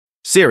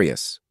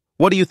Serious.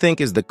 What do you think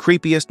is the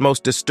creepiest,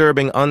 most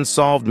disturbing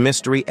unsolved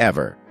mystery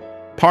ever?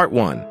 Part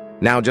 1.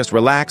 Now just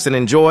relax and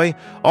enjoy.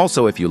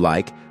 Also, if you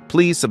like,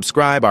 please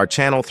subscribe our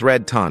channel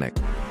Thread Tonic.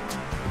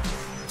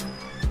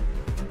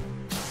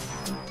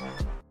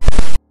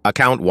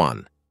 Account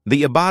 1.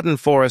 The Ibadan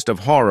Forest of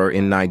Horror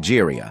in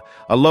Nigeria.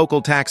 A local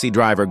taxi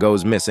driver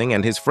goes missing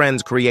and his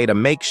friends create a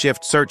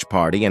makeshift search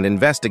party and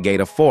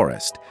investigate a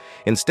forest.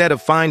 Instead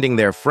of finding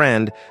their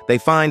friend, they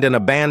find an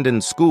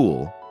abandoned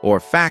school, or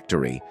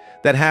factory,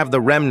 that have the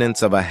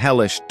remnants of a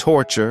hellish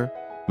torture,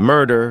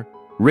 murder,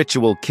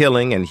 ritual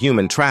killing, and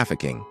human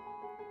trafficking.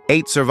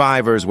 8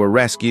 survivors were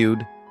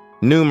rescued,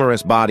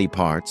 numerous body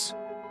parts,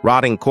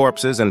 rotting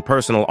corpses, and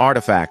personal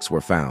artifacts were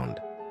found.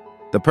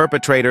 The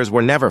perpetrators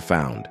were never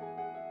found,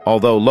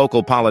 although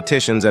local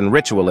politicians and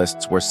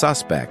ritualists were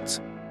suspects.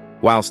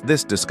 Whilst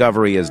this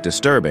discovery is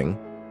disturbing,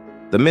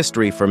 the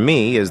mystery for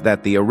me is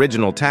that the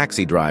original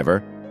taxi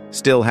driver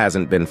still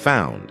hasn't been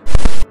found.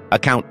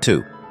 Account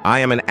 2. I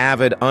am an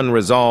avid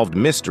unresolved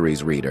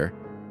mysteries reader,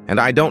 and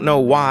I don't know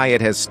why it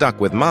has stuck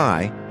with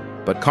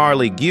but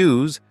Carly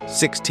Gu's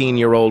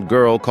 16-year-old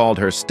girl called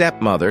her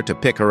stepmother to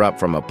pick her up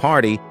from a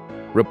party,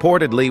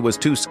 reportedly was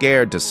too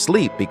scared to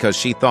sleep because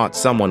she thought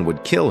someone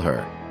would kill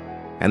her.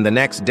 And the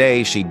next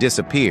day she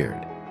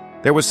disappeared.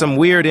 There was some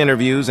weird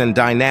interviews and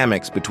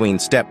dynamics between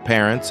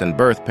step-parents and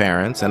birth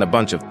parents, and a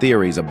bunch of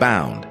theories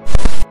abound.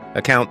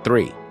 Account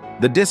 3.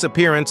 The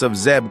disappearance of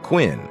Zeb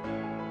Quinn.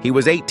 He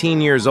was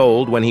 18 years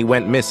old when he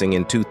went missing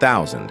in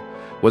 2000,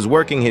 was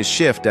working his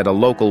shift at a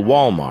local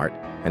Walmart,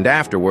 and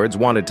afterwards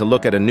wanted to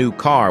look at a new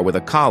car with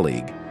a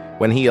colleague,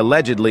 when he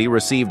allegedly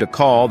received a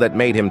call that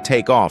made him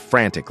take off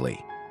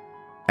frantically.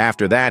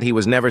 After that, he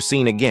was never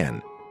seen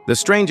again. The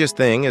strangest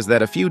thing is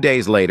that a few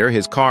days later,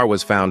 his car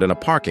was found in a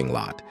parking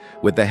lot,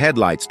 with the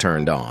headlights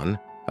turned on,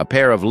 a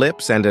pair of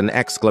lips and an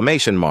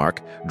exclamation mark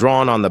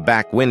drawn on the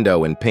back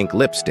window in pink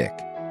lipstick,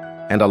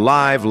 and a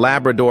live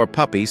Labrador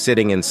puppy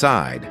sitting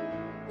inside.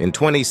 In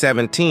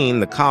 2017,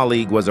 the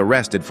colleague was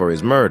arrested for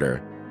his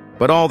murder,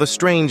 but all the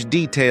strange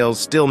details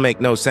still make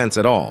no sense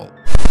at all.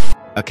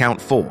 Account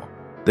 4.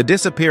 The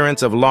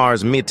disappearance of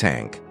Lars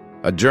Mittank,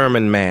 a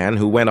German man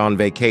who went on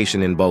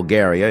vacation in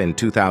Bulgaria in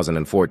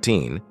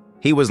 2014.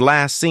 He was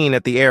last seen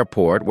at the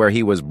airport, where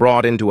he was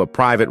brought into a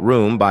private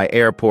room by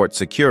airport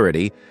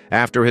security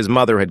after his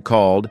mother had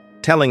called,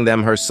 telling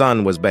them her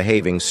son was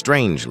behaving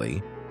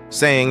strangely,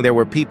 saying there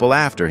were people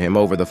after him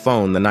over the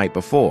phone the night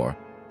before.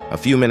 A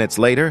few minutes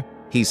later,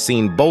 he's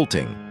seen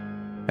bolting.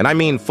 And I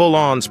mean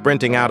full-on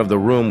sprinting out of the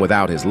room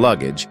without his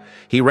luggage.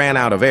 He ran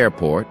out of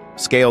airport,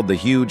 scaled the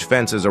huge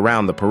fences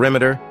around the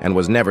perimeter, and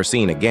was never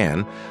seen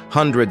again.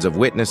 Hundreds of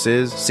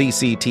witnesses,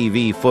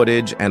 CCTV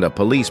footage, and a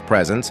police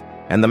presence,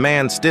 and the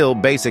man still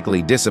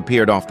basically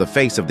disappeared off the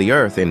face of the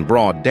earth in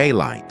broad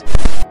daylight.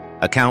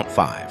 Account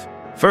 5.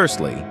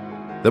 Firstly,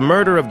 the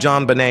murder of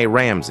JonBenet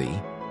Ramsey.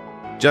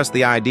 Just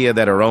the idea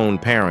that her own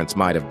parents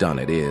might have done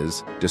it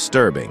is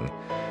disturbing,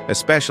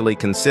 especially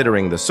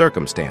considering the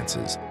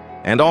circumstances,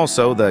 and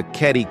also the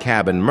Keddy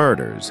Cabin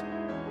murders.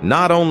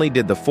 Not only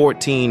did the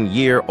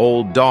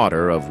 14-year-old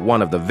daughter of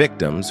one of the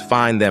victims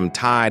find them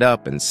tied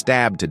up and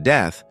stabbed to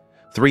death,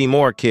 3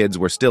 more kids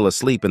were still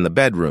asleep in the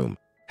bedroom,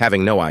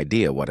 having no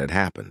idea what had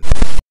happened.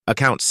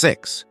 Account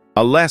 6.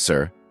 A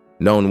lesser,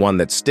 known one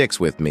that sticks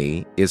with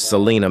me, is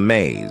Selena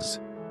Mays.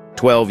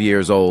 12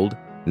 years old,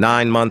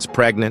 9 months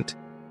pregnant,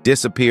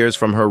 disappears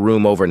from her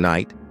room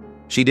overnight.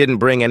 She didn't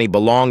bring any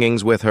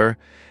belongings with her,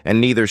 and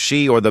neither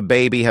she or the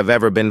baby have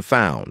ever been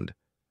found.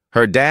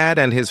 Her dad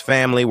and his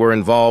family were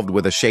involved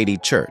with a shady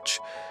church,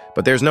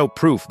 but there's no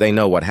proof they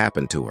know what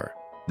happened to her.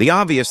 The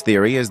obvious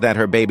theory is that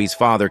her baby's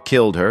father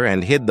killed her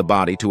and hid the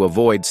body to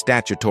avoid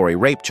statutory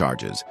rape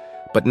charges,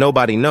 but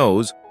nobody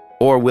knows,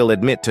 or will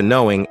admit to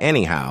knowing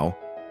anyhow,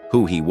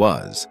 who he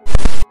was.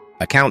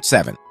 Account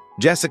 7.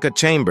 Jessica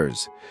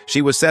Chambers.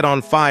 She was set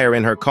on fire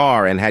in her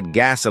car and had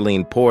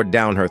gasoline poured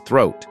down her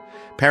throat.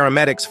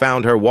 Paramedics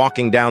found her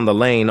walking down the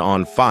lane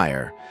on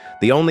fire.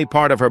 The only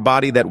part of her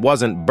body that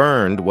wasn't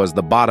burned was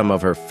the bottom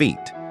of her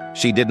feet.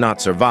 She did not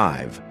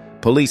survive.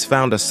 Police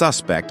found a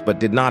suspect but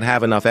did not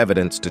have enough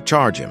evidence to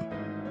charge him.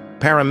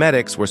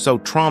 Paramedics were so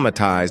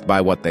traumatized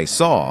by what they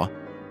saw,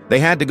 they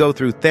had to go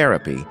through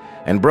therapy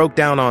and broke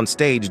down on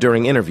stage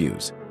during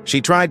interviews.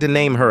 She tried to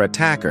name her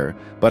attacker,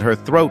 but her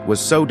throat was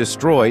so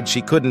destroyed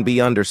she couldn't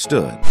be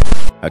understood.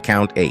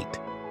 Account 8.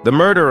 The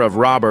murder of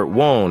Robert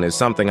Wone is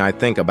something I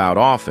think about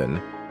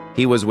often.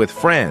 He was with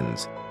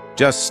friends,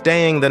 just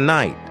staying the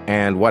night,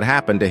 and what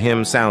happened to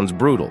him sounds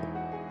brutal.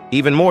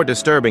 Even more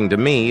disturbing to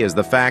me is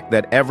the fact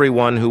that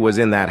everyone who was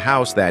in that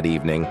house that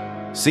evening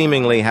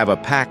seemingly have a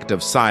pact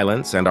of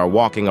silence and are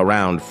walking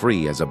around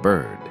free as a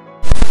bird.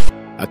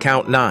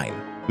 Account 9.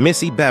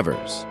 Missy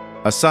Bevers.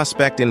 A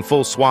suspect in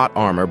full SWAT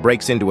armor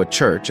breaks into a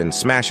church and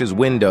smashes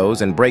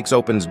windows and breaks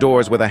open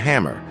doors with a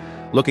hammer,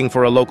 looking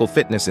for a local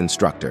fitness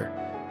instructor.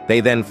 They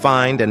then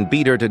find and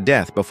beat her to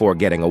death before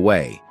getting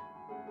away.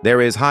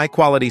 There is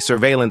high-quality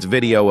surveillance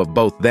video of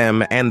both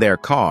them and their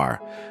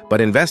car, but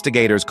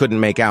investigators couldn't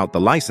make out the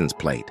license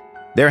plate.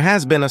 There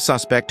has been a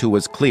suspect who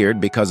was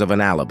cleared because of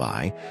an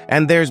alibi,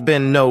 and there's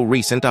been no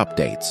recent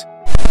updates.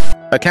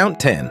 Account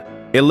 10.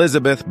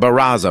 Elizabeth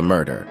Barraza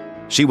murder.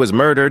 She was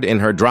murdered in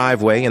her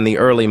driveway in the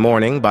early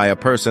morning by a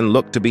person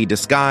looked to be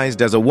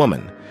disguised as a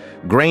woman.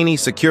 Grainy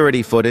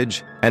security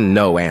footage and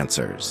no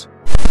answers.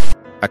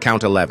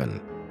 Account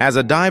 11. As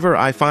a diver,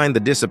 I find the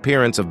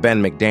disappearance of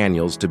Ben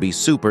McDaniels to be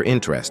super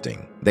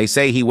interesting. They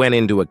say he went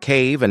into a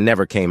cave and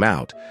never came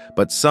out,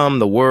 but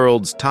the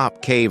world's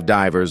top cave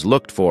divers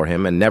looked for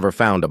him and never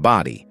found a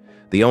body.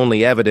 The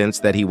only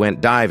evidence that he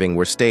went diving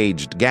were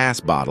staged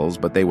gas bottles,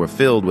 but they were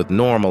filled with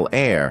normal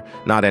air,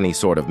 not any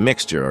sort of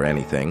mixture or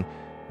anything.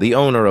 The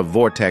owner of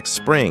Vortex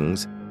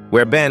Springs,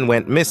 where Ben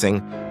went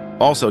missing,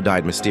 also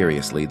died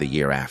mysteriously the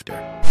year after.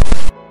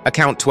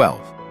 Account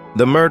 12.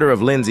 The murder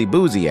of Lindsay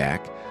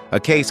Buziak, a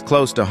case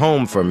close to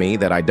home for me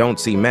that I don't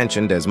see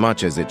mentioned as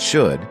much as it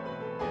should.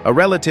 A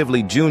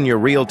relatively junior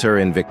realtor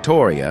in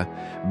Victoria,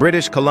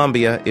 British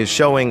Columbia, is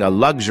showing a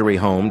luxury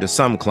home to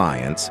some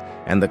clients,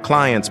 and the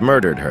clients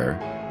murdered her.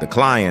 The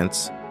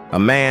clients, a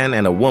man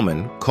and a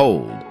woman,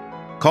 cold,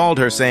 called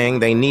her saying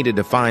they needed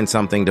to find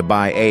something to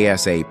buy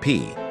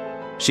ASAP.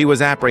 She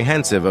was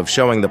apprehensive of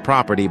showing the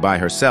property by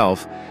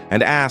herself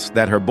and asked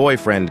that her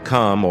boyfriend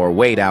come or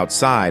wait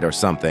outside or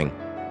something.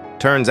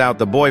 Turns out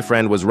the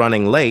boyfriend was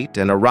running late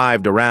and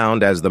arrived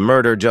around as the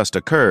murder just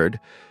occurred,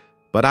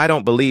 but I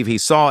don't believe he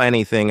saw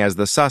anything as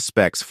the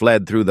suspects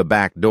fled through the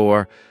back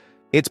door.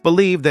 It's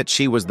believed that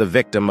she was the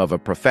victim of a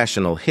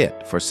professional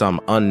hit for some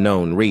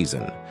unknown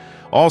reason.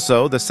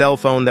 Also, the cell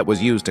phone that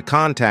was used to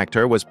contact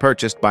her was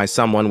purchased by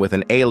someone with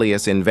an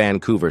alias in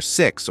Vancouver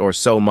 6 or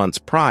so months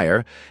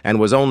prior and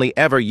was only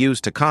ever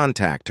used to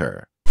contact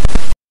her.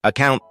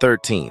 Account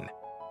 13.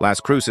 Las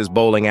Cruces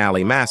Bowling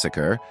Alley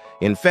Massacre.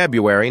 In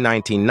February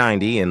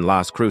 1990 in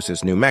Las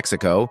Cruces, New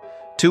Mexico,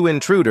 2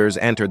 intruders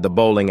entered the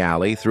bowling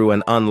alley through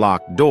an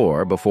unlocked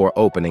door before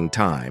opening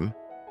time.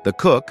 The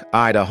cook,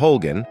 Ida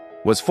Holgan,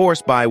 was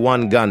forced by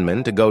one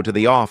gunman to go to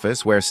the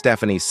office where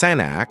Stephanie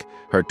Senak,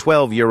 her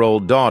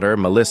 12-year-old daughter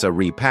Melissa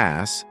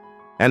Repass,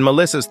 and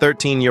Melissa's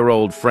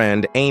 13-year-old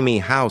friend Amy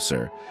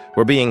Hauser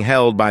were being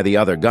held by the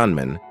other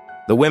gunman.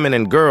 The women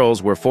and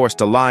girls were forced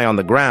to lie on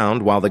the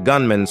ground while the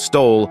gunman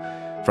stole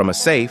from a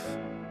safe.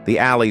 The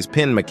alley's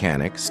pin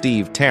mechanic,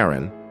 Steve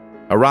Tarrin,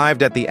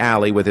 arrived at the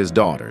alley with his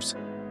daughters,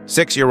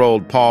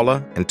 6-year-old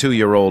Paula and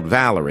 2-year-old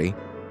Valerie,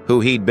 who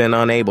he'd been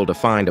unable to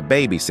find a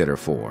babysitter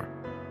for.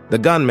 The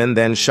gunman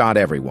then shot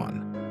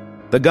everyone.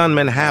 The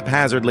gunman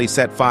haphazardly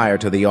set fire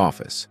to the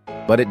office,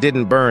 but it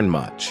didn't burn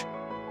much.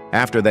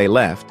 After they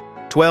left,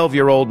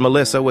 12-year-old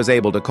Melissa was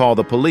able to call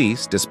the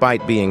police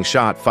despite being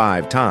shot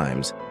 5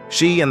 times.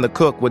 She and the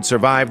cook would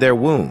survive their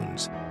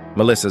wounds.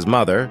 Melissa's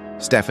mother,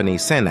 Stephanie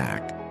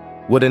Senak,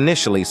 would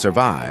initially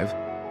survive,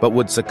 but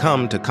would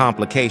succumb to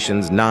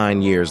complications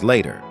 9 years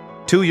later.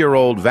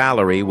 2-year-old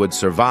Valerie would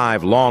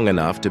survive long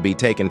enough to be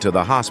taken to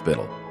the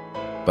hospital,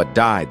 but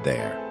died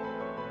there.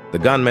 The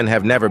gunmen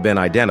have never been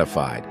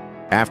identified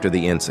after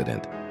the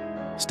incident.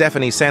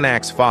 Stephanie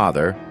Senak's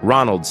father,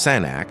 Ronald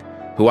Senak,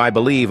 who I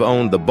believe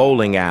owned the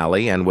bowling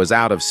alley and was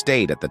out of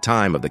state at the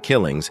time of the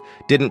killings,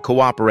 didn't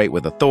cooperate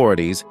with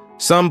authorities.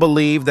 Some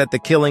believe that the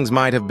killings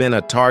might have been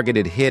a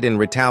targeted hit in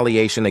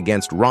retaliation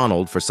against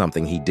Ronald for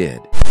something he did.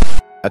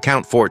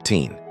 Account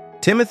 14.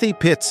 Timothy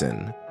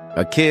Pitson,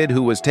 a kid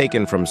who was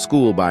taken from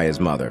school by his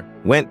mother,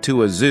 went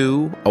to a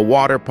zoo, a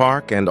water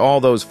park, and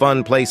all those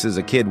fun places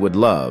a kid would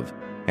love,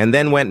 and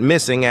then went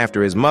missing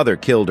after his mother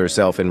killed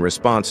herself in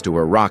response to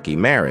her rocky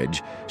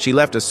marriage. She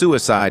left a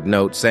suicide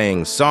note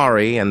saying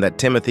sorry and that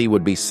Timothy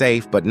would be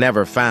safe but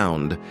never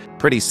found.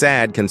 Pretty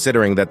sad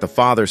considering that the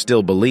father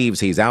still believes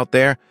he's out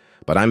there,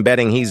 but I'm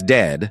betting he's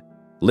dead.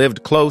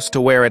 Lived close to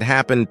where it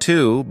happened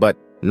too, but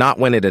not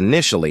when it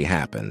initially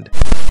happened.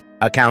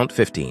 Account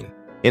 15.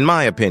 In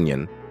my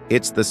opinion,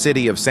 it's the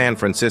city of San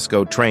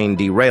Francisco train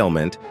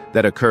derailment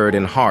that occurred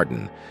in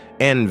Hardin,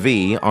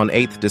 NV, on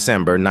 8th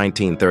December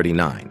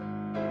 1939.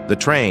 The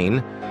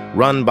train,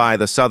 run by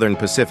the Southern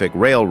Pacific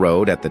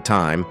Railroad at the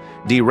time,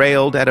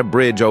 derailed at a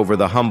bridge over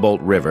the Humboldt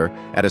River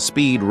at a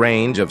speed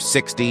range of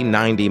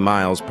 60-90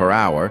 miles per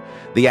hour.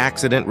 The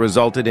accident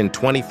resulted in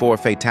 24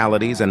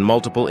 fatalities and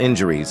multiple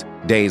injuries.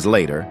 Days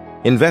later,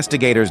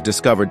 investigators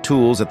discovered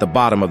tools at the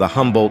bottom of the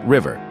Humboldt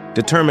River,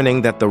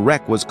 determining that the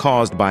wreck was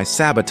caused by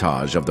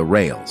sabotage of the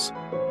rails.